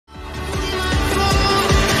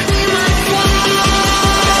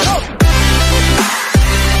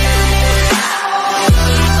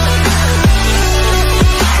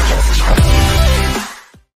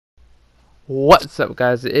What's up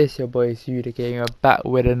guys, it's your boy Sue the Gamer back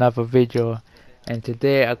with another video, and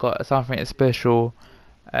today I got something special.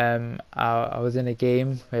 I was in a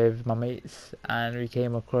game with my mates and we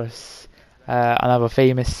came across another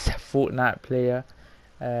famous Fortnite player,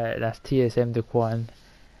 that's TSM Daquan.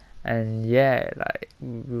 And yeah, like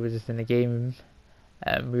we were just in a game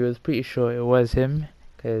and we was pretty sure it was him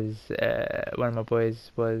because one of my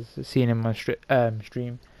boys was seeing him on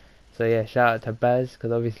stream. So yeah, shout out to Baz,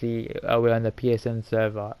 because obviously we're on the PSN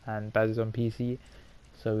server and Baz is on PC.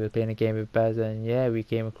 So we were playing a game with Baz and yeah, we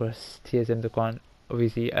came across TSM Daquan.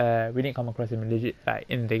 Obviously we didn't come across him legit like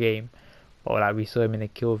in the game, or like we saw him in a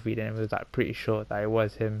kill feed and it was like pretty sure that it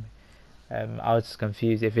was him. I was just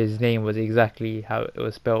confused if his name was exactly how it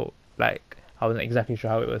was spelled. Like I wasn't exactly sure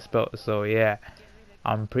how it was spelled. So yeah,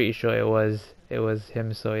 I'm pretty sure it was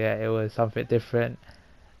him. So yeah, it was something different.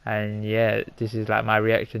 And yeah, this is like my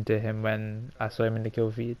reaction to him when I saw him in the kill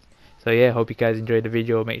feed. So yeah, hope you guys enjoyed the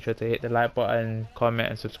video. Make sure to hit the like button, comment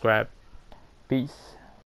and subscribe. Peace.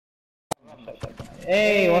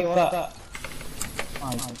 Hey, what's up?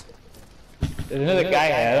 There's another guy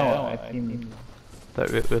here, I don't know. I seen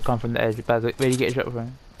But we'll come from the edge. Baz, where do you get a shot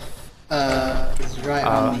from? It's right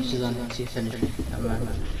on me, she's on, she finished me.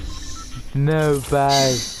 No,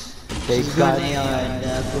 Baz. They She's got got AR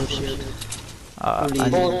and bullshit.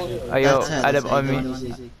 yo, Adam on me.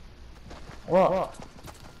 what?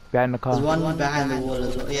 Behind the car. There's one behind the wall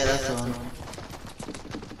as well. Yeah, that's the one.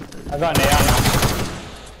 I got an AR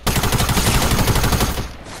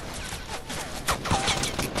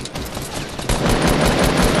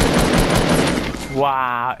now.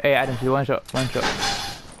 Wow. Hey Adam, see one shot.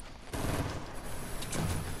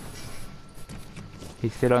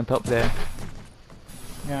 He's still on top there.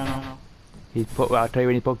 Yeah, no. He's well, I'll tell you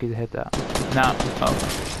when he pokes his head out. Now. Oh.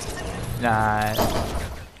 Nice.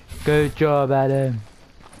 Good job, Adam.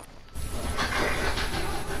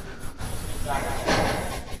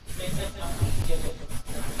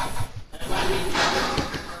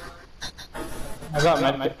 I got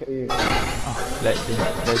medkit. Oh, legend.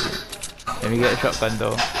 Let me get a shotgun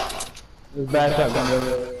though. There's bad shotgun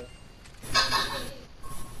over.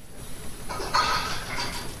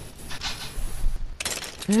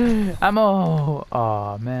 Ammo!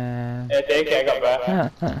 Oh man. Yeah, take it, I got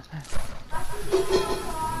bad.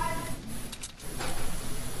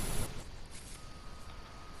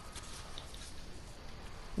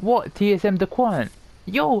 What? TSM Daquan?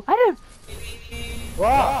 Yo, Adam!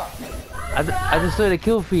 What? I just saw the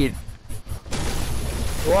kill feed.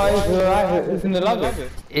 Why is it right? It's in the lobby.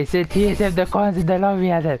 It said TSM Daquan's in the lobby,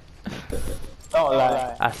 Adam. Don't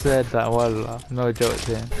lie. I said that, wallah. No jokes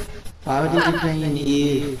here. Why would you be playing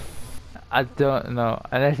EU? I don't know.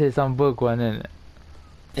 Unless it's some book one, innit?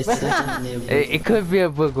 It's definitely a book. It could be a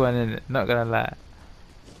book one, innit? Not gonna lie.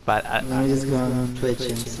 But Let me just go on Twitch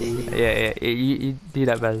and see. yeah, you do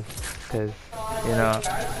that, Baz. Because, you know,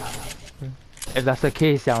 if that's the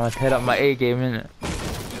case, I'm gonna head up my A game, innit?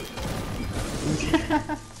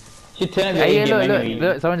 She turned the Hey, yeah, game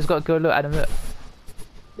look, someone just got killed. Look, Adam, look.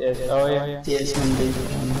 Yes, oh yeah. Yes, Monday.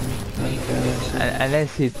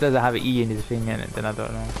 Unless he doesn't have an E in his thing, innit? Then I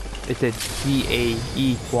don't know. It said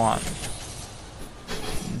GAE Quan.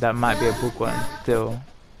 That might be a book one still,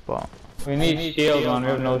 but. We need shield, man. We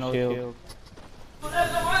have no shield.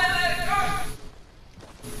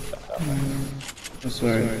 I'm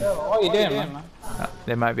sorry. What are you doing, man?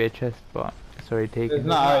 There might be a chest, but it's already It's taken.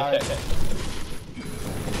 not alright.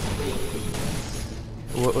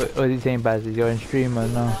 What is he saying, Baz? Is you on stream or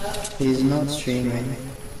no? He's not streaming.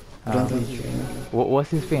 Don't be streaming.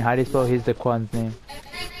 What's his thing? How do you spell his Daquan's name?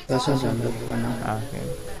 That's what I'm looking for now. Okay.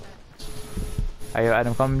 Ayo,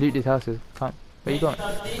 Adam, come loot these houses. Come. Where you going?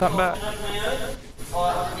 Come back.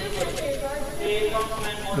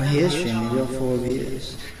 But he is streaming, he got 4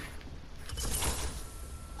 viewers.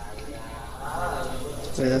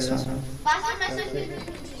 Wait, that's not him.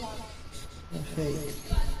 Fake.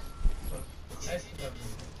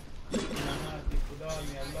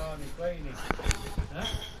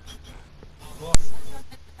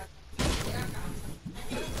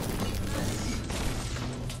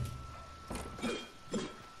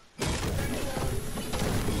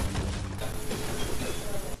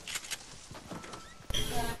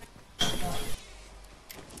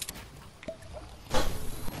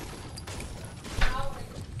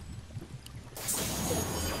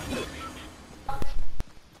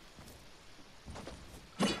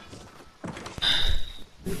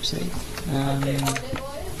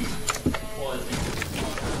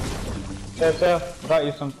 Yes, got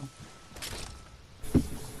you something.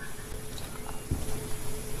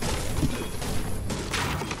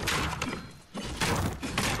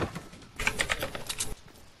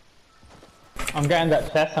 I'm getting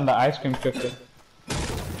that chest and the ice cream cookie.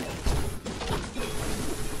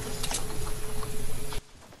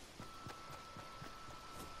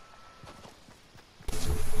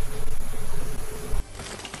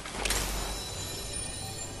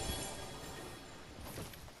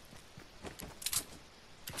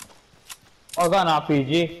 I got an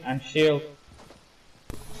RPG and shield.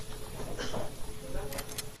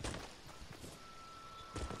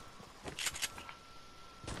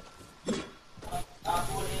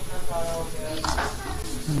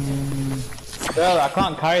 Well, I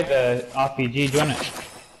can't carry the RPG, do you want it?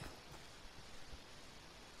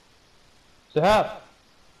 Sahab,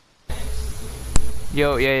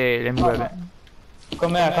 Yo, yeah, let me grab it.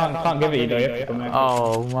 come here, I can't give it you though, you have to come here.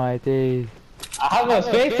 Oh my days. I have no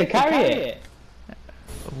space to carry it!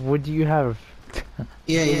 What do you have?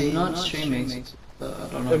 Yeah, he's not streaming. But I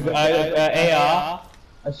don't know. AR,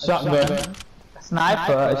 a shotgun, a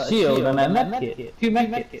sniper, a shield, and a medkit. 2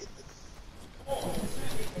 medkits.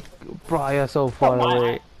 Bro, you're so far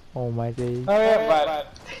away. Oh my days. Alright, but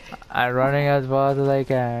I'm running as fast as I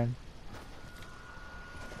can.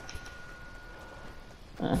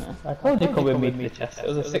 I told you come with me to the chest. It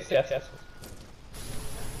was a sick chest.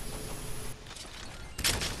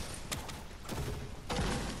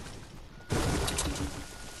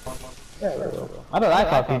 I don't like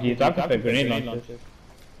RPGs, I prefer grenade launchers.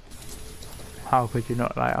 How could you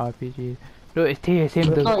not like RPGs? Look, it's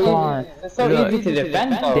TSM the Quan. It's so easy to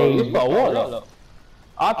defend though, you've got a wall look.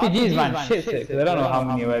 RPGs man shit sick, because I don't know how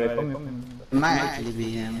many where they're coming from. It might actually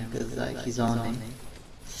be him, because like he's on it.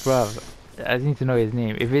 Bruv, I need to know his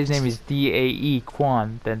name. If his name is DAE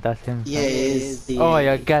Quan, then that's him. Yeah, it is the... Oh,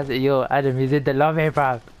 your guys, yo, Adam, he's in the lobby,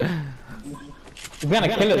 bruv. He's gonna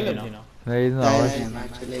kill us, you know. No, he's That not. is him,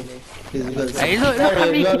 actually. Because Hey,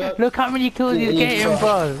 look how many kills he's getting,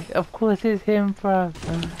 bro. Of course it's him, bro.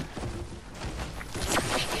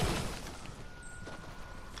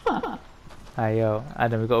 Hey, yo,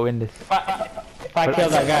 Adam, we gotta win this. If I kill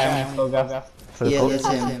that guy, I'm gonna go gas. For the yeah, Colts.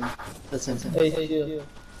 that's him. That's him.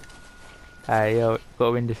 Hey, yo,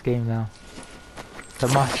 gotta win this game now. It's a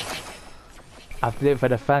must. I've played for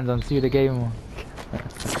the fans on See the Game More.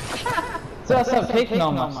 So stop taking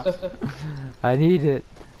all my stuff. I need it.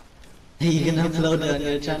 You can upload it on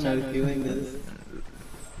your channel if you win this.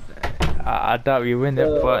 I doubt we win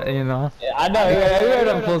it, but you know. Yeah, I know,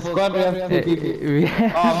 we're on full squad, we have 2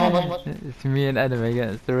 people. It's me and Adam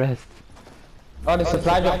against the rest. Oh, the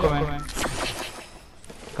supply drop coming.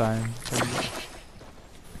 Gone.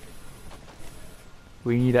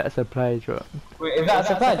 We need that supply drop. Wait, is that a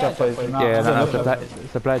supply drop or is it not? Yeah,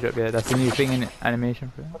 that's supply drop, yeah, that's the new thing in it,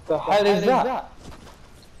 animation for it. What the hell is that?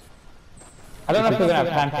 I don't know if we're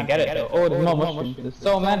gonna have time to get it though. Oh, there's more mushrooms, there's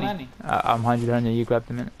so many. I'm 100, you grab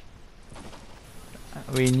them in it.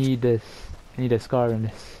 We need this. I need a scar in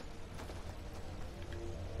this.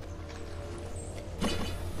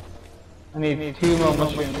 I need 2 more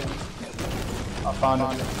mushrooms. I found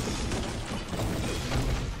it.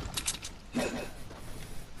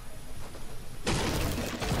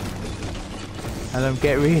 Adam,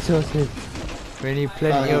 get resources. We need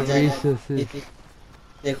plenty of resources.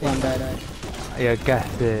 Take one die. Yeah,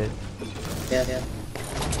 gas it. Yeah.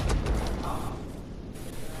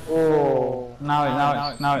 Oh, now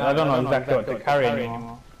I don't know exactly what to carry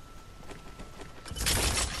anymore.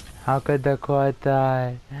 How could the quad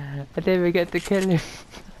die? I didn't even get to kill him.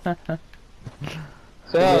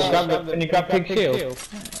 So, can you grab pig shield?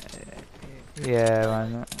 Yeah, why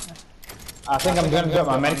not? I think I'm gonna drop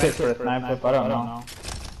my medkit for a sniper, but I don't know.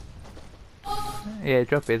 Yeah,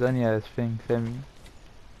 drop it, it's only a thing, send me.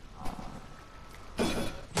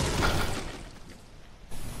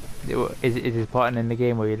 Is his partner in the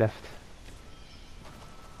game where he left?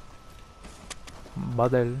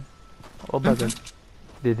 Badal. Oh, Badal.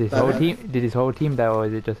 Did his whole team die, or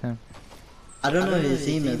is it just him? I don't know who his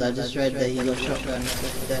team is, I just read that he got shotgun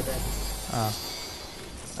dead. Ah.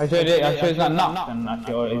 I sure he's not knocked then,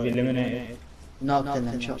 actually, or is he eliminated? Knocked and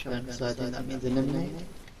then shotgun, so I think that means eliminated.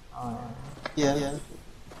 Yeah.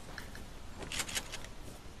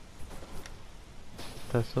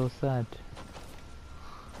 That's so sad.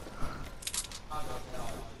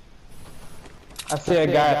 I see a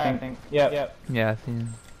guy, I think. Yep. Yeah, I seen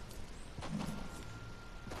him.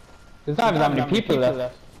 There's not even that many people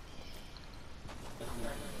left.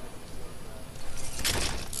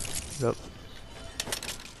 Yup.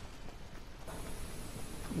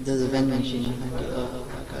 There's a vending machine.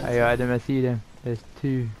 I didn't see them. There's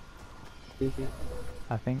 2.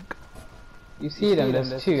 I think. You see them,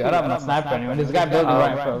 there's 2. I don't have a sniper anyway. This guy building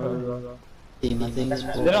right in front of us. team, I think.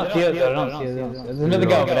 They don't see us, they don't see us. There's another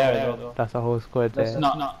guy over there as well. That's a whole squad there.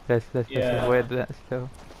 Let's Yeah. avoid that still.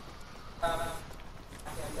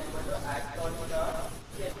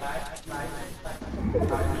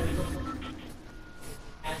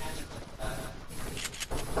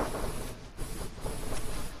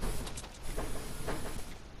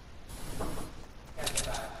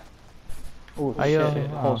 Oh Are you? shit.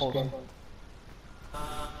 Oh.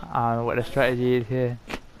 I don't know what the strategy is here.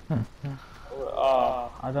 The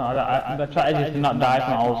strategy is to not die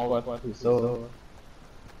from our squad. So.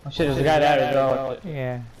 Oh shit, there's a guy there as well.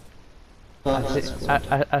 Yeah.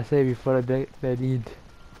 But I say we follow the lead.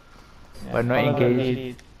 Yeah, But not follow the engaged.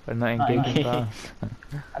 lead. But not Not engaging engaged. class.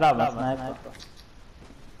 I love that sniper.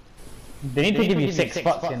 They need to give you 6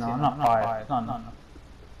 spots, you know, not 5. No.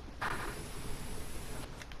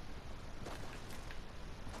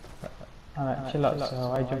 Alright, chill out,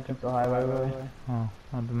 so I jumped into highway. Oh,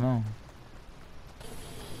 I don't know.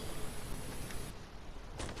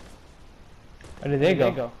 Where did they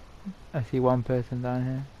go? I see one person down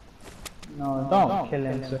here. No, don't kill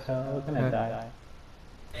him, so we're gonna die.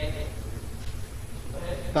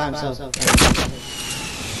 by himself.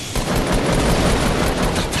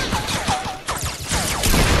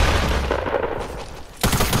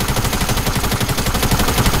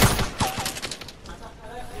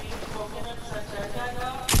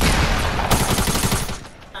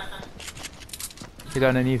 He's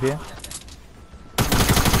underneath here.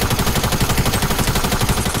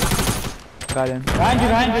 Got him. Behind you!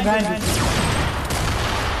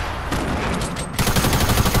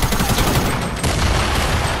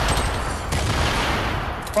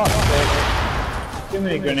 Fuck sake. Give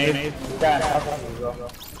me a grenade. God,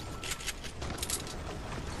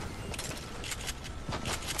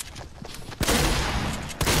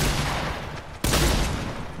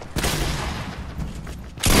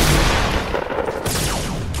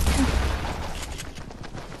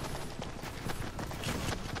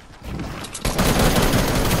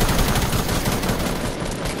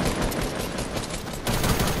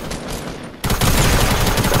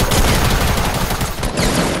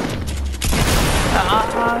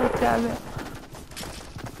 Damn it.